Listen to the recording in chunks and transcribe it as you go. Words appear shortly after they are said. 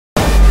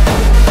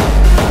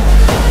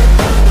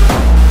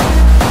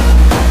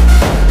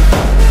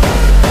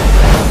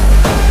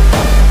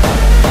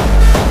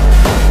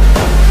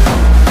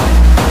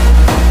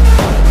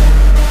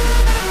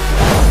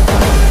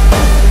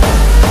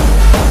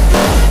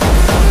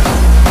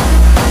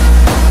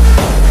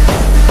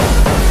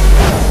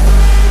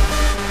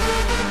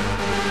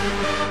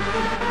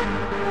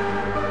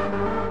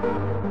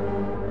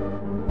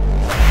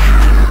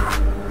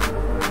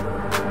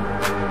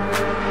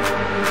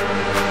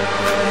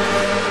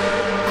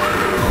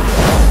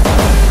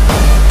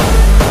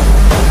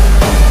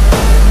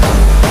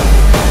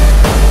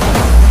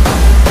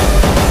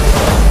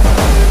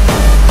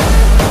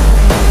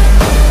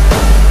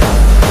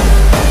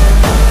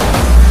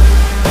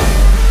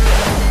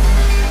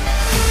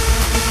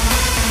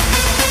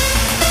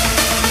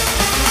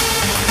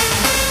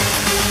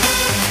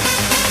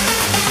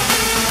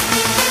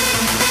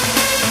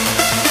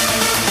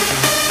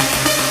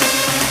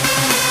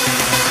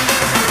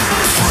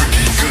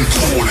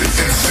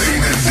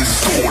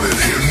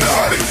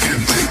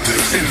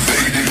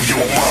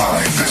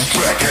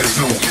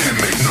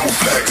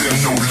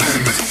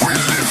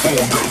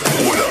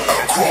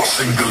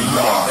single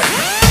line.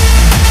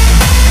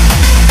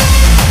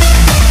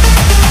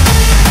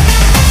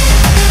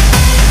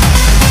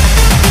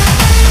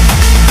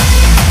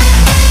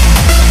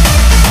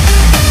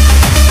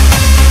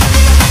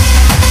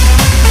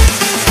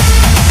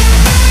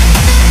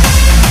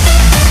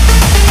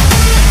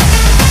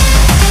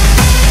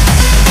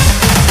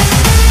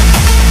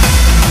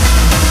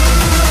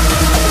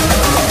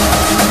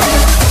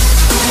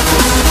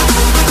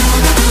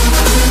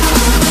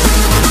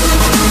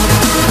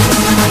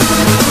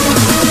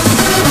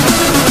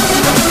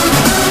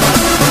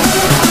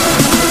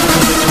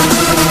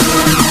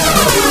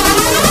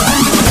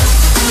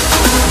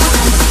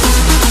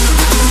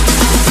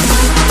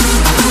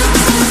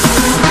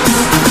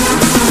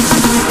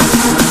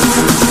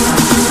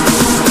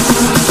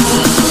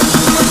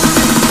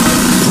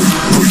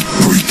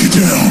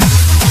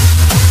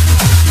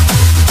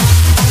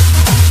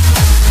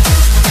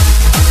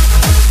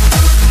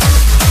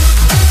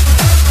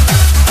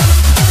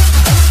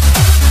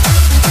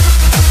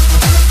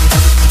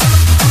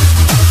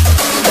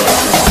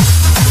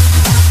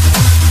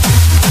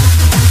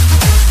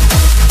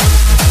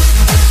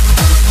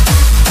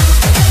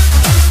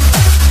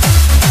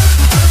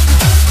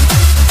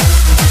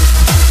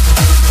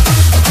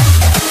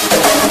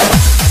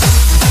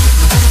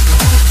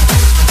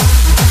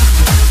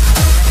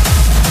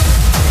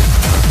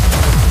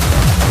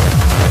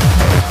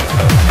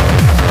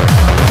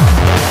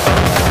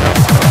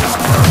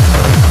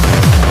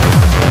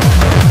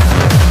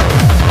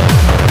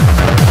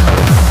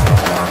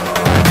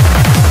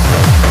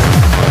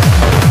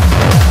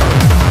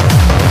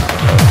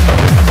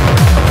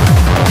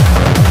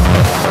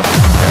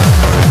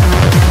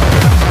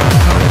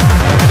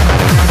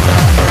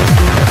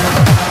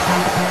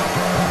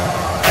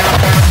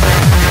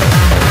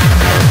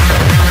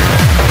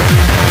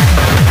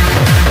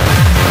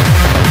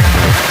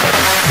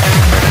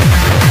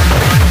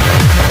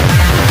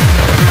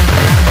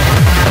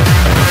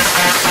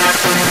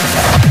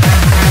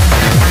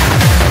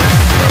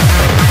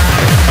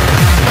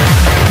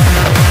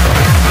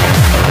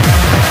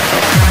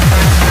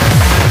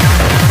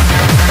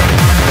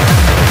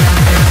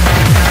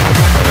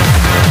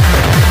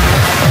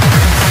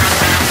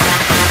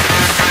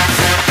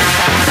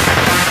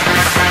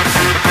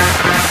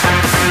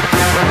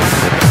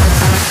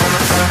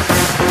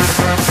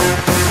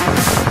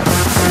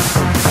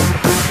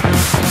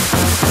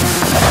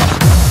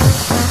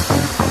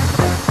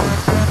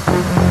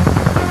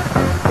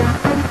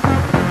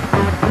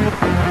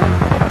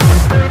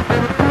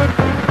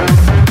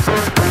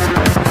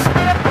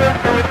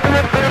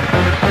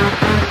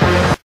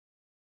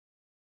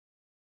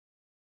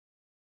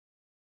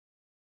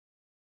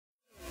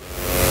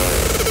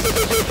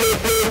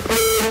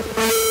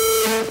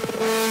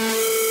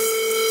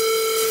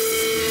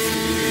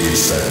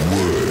 It's that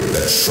word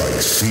that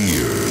strikes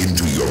fear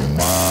into your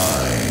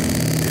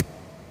mind.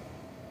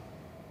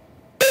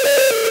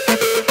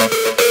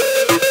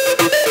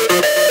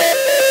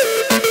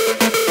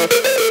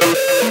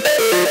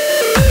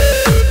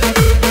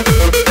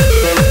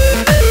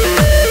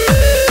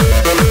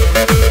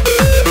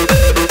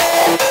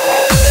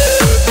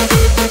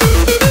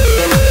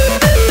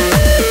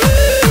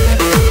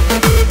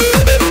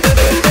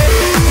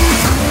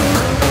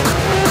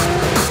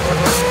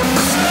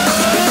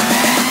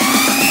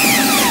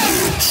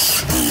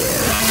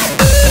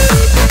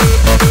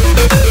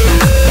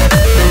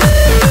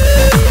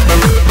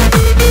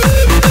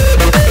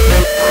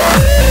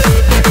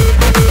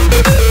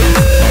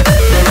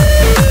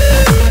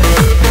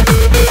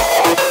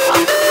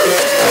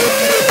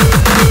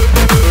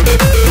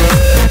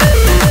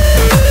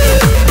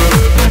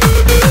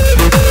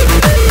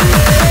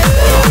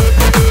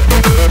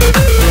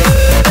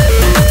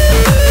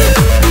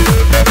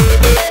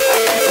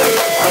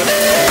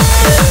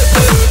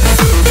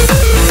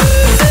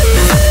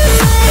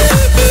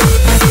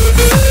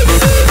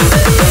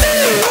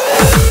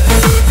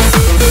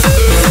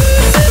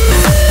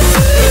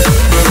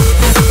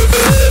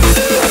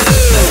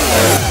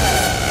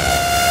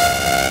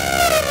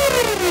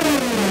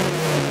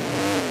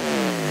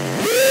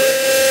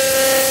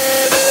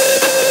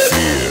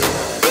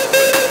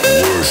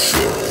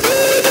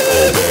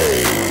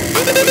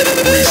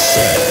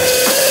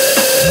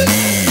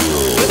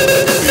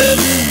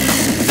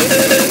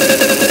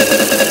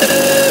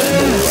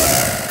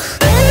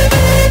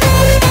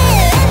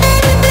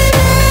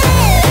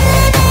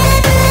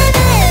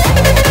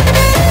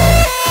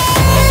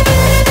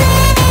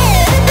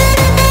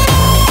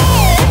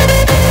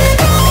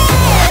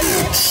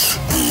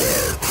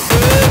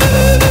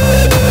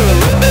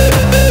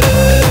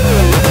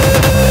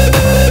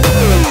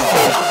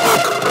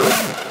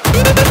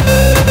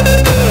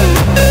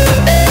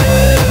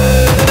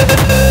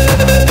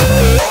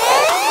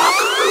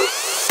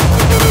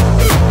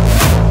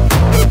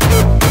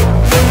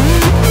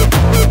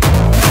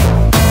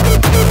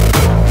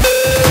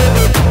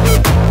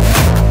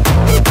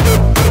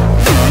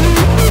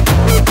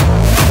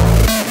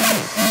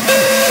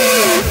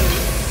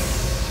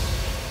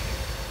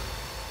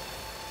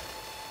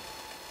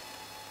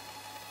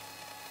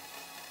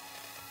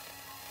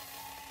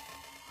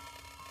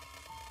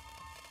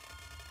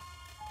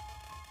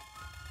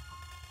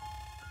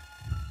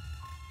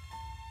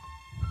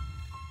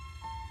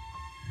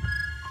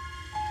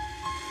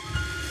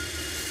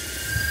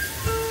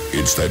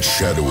 It's that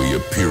shadowy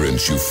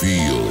appearance you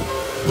feel,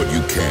 but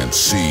you can't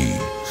see.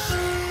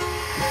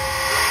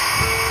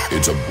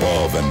 It's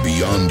above and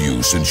beyond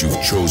you since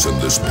you've chosen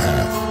this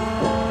path.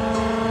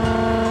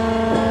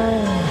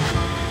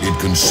 It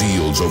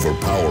conceals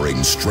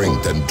overpowering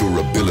strength and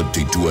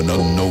durability to an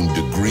unknown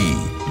degree.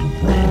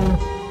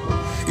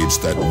 It's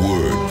that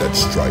word that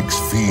strikes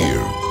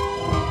fear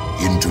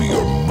into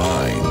your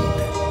mind.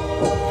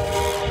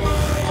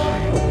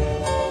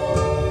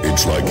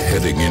 It's like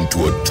heading into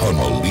a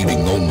tunnel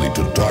leading only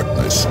to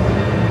darkness,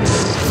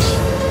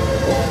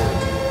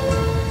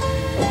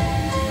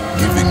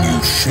 giving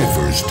you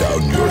shivers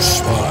down your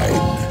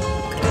spine.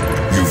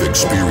 You've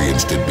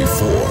experienced it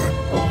before,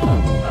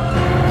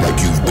 like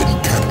you've been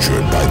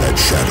captured by that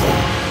shadow.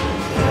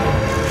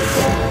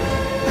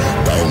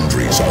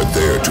 Boundaries are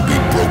there to be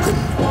broken.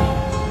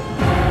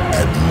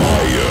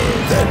 Admire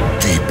that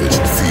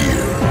deepest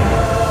fear.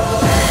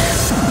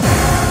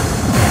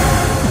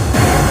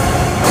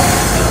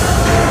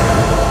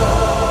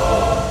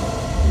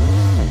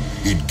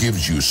 It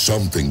gives you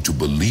something to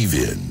believe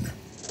in,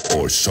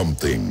 or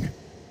something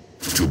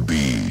to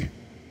be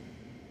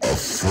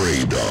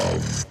afraid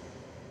of.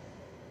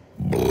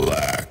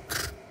 Black.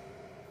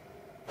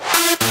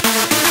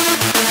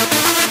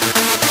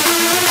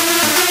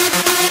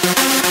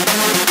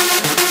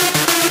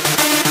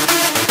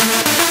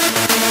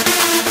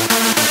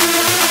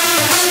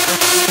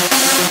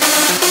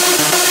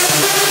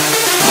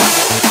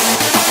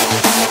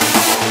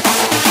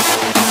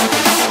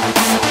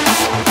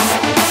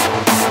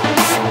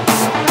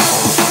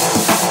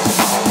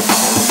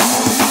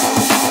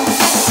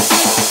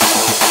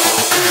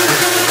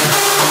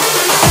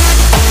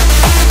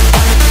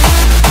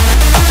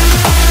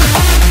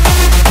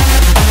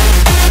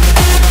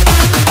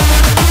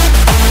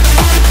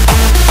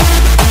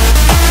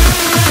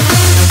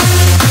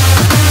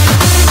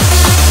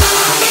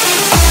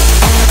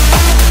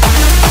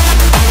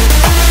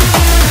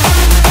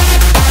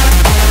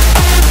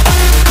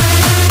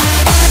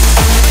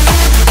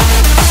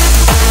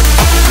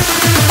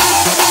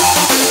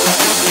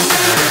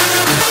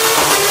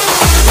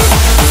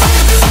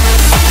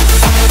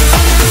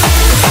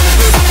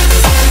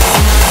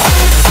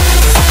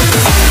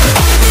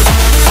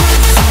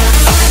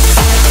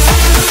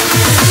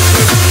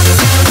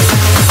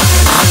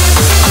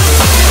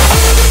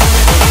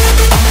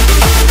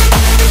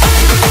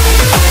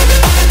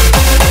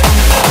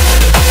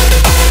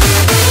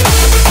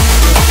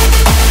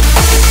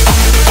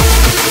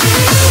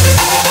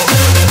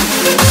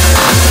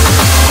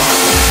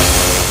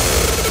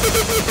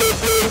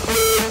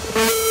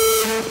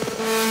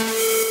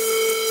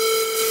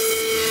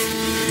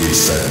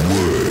 It's that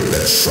word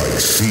that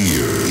strikes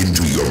fear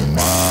into your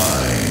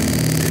mind.